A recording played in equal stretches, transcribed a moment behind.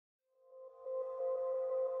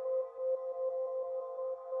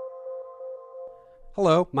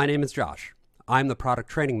Hello, my name is Josh. I'm the Product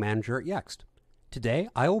Training Manager at Yext. Today,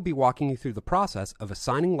 I will be walking you through the process of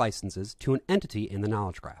assigning licenses to an entity in the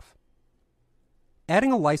Knowledge Graph.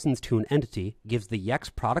 Adding a license to an entity gives the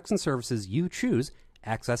Yext products and services you choose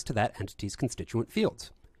access to that entity's constituent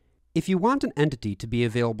fields. If you want an entity to be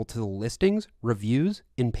available to the listings, reviews,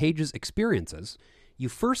 and pages experiences, you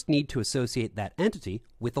first need to associate that entity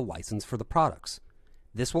with a license for the products.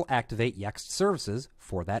 This will activate Yext services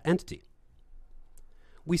for that entity.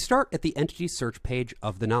 We start at the entity search page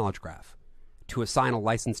of the Knowledge Graph. To assign a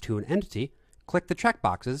license to an entity, click the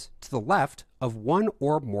checkboxes to the left of one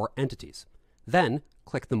or more entities. Then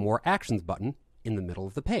click the More Actions button in the middle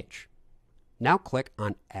of the page. Now click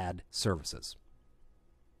on Add Services.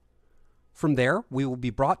 From there, we will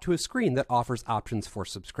be brought to a screen that offers options for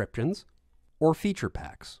subscriptions or feature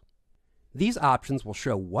packs. These options will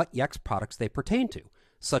show what Yext products they pertain to,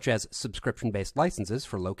 such as subscription-based licenses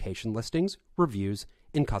for location listings, reviews,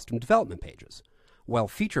 and custom development pages, while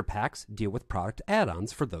feature packs deal with product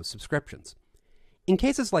add-ons for those subscriptions. In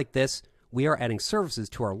cases like this, we are adding services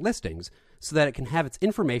to our listings so that it can have its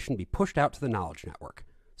information be pushed out to the Knowledge Network,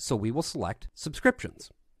 so we will select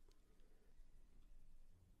Subscriptions.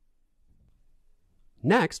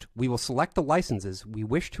 Next, we will select the licenses we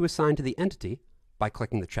wish to assign to the entity by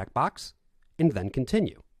clicking the checkbox and then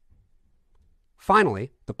Continue.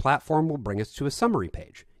 Finally, the platform will bring us to a summary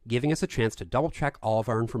page, giving us a chance to double-check all of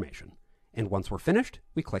our information. And once we're finished,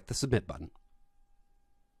 we click the Submit button.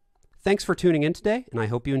 Thanks for tuning in today, and I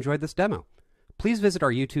hope you enjoyed this demo. Please visit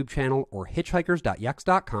our YouTube channel or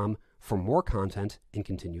hitchhikers.yext.com for more content and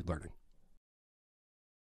continued learning.